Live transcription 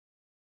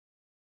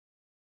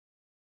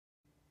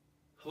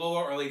Hello,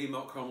 Our Lady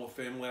Mount Carmel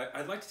family.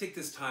 I'd like to take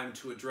this time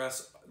to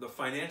address the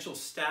financial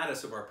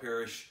status of our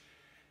parish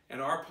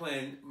and our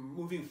plan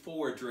moving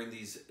forward during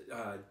these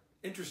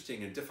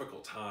interesting and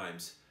difficult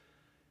times.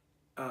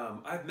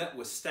 I've met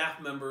with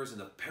staff members and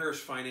the Parish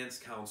Finance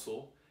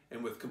Council,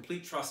 and with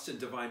complete trust in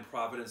divine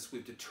providence,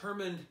 we've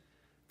determined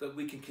that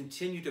we can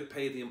continue to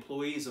pay the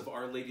employees of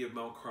Our Lady of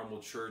Mount Carmel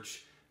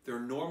Church their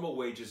normal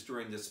wages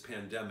during this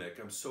pandemic.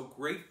 I'm so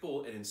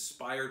grateful and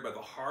inspired by the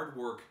hard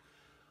work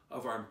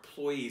of our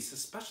employees,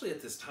 especially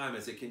at this time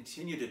as they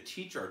continue to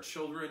teach our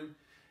children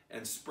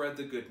and spread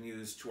the good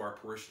news to our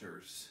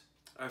parishioners.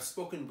 I've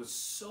spoken with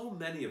so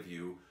many of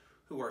you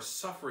who are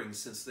suffering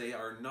since they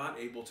are not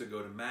able to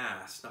go to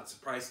Mass. Not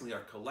surprisingly, our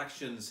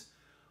collections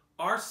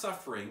are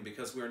suffering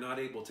because we are not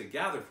able to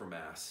gather for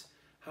Mass.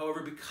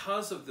 However,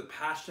 because of the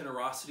past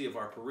generosity of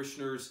our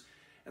parishioners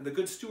and the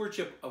good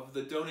stewardship of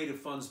the donated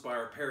funds by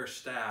our parish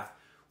staff,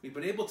 we've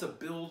been able to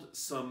build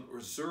some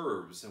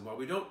reserves. And while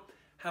we don't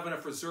have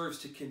enough reserves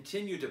to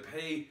continue to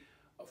pay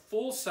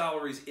full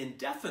salaries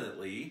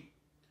indefinitely,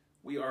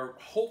 we are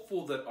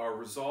hopeful that our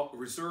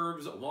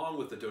reserves, along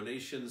with the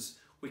donations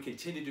we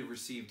continue to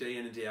receive day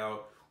in and day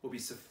out, will be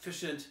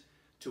sufficient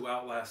to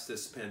outlast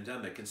this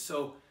pandemic. And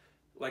so,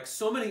 like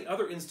so many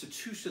other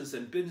institutions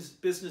and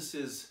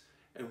businesses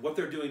and what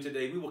they're doing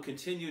today, we will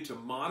continue to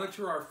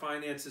monitor our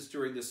finances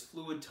during this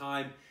fluid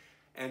time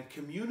and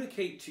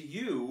communicate to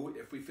you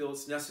if we feel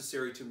it's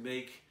necessary to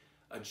make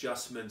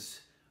adjustments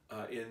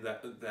in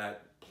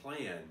that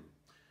plan.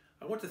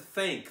 I want to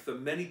thank the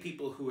many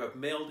people who have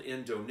mailed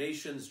in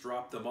donations,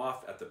 dropped them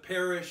off at the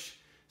parish,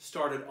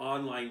 started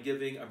online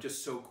giving. I'm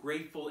just so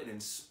grateful and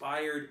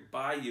inspired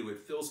by you.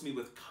 It fills me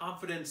with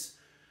confidence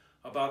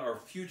about our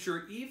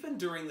future, even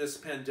during this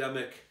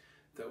pandemic,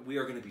 that we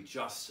are going to be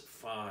just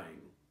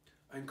fine.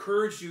 I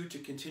encourage you to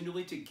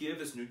continually to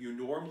give as you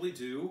normally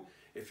do.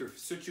 If your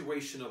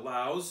situation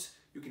allows,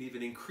 you can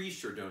even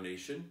increase your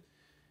donation.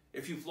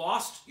 If you've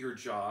lost your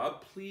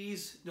job,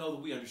 please know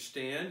that we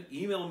understand.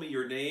 Email me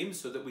your name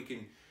so that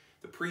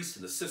the priests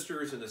and the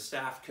sisters and the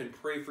staff can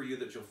pray for you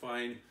that you'll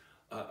find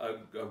a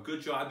good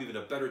job, even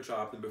a better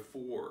job than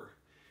before.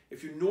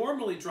 If you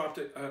normally dropped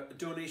a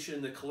donation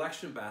in the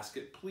collection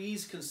basket,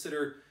 please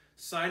consider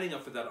signing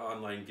up for that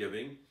online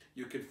giving.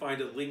 You can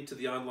find a link to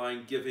the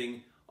online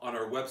giving on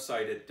our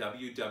website at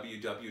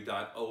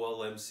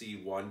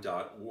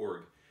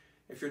www.olmc1.org.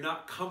 If you're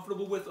not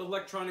comfortable with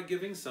electronic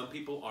giving, some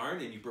people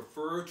aren't, and you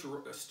prefer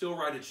to still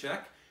write a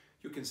check,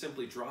 you can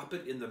simply drop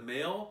it in the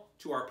mail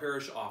to our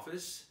parish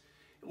office.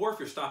 Or if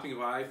you're stopping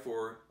by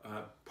for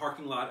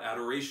parking lot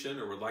adoration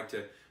or would like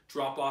to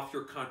drop off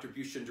your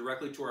contribution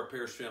directly to our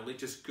parish family,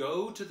 just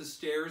go to the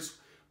stairs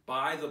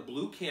by the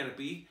blue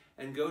canopy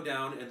and go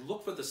down and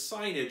look for the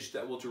signage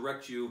that will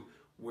direct you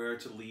where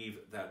to leave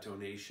that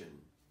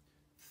donation.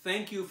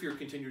 Thank you for your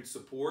continued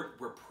support.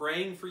 We're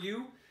praying for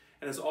you.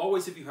 And as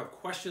always, if you have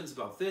questions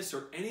about this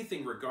or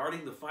anything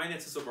regarding the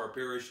finances of our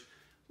parish,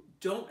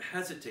 don't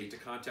hesitate to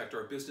contact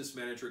our business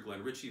manager,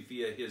 Glenn Ritchie,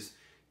 via his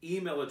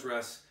email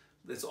address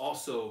that's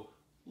also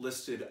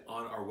listed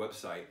on our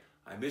website.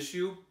 I miss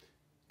you.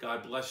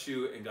 God bless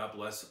you, and God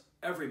bless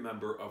every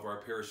member of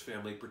our parish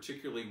family,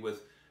 particularly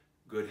with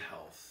good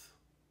health.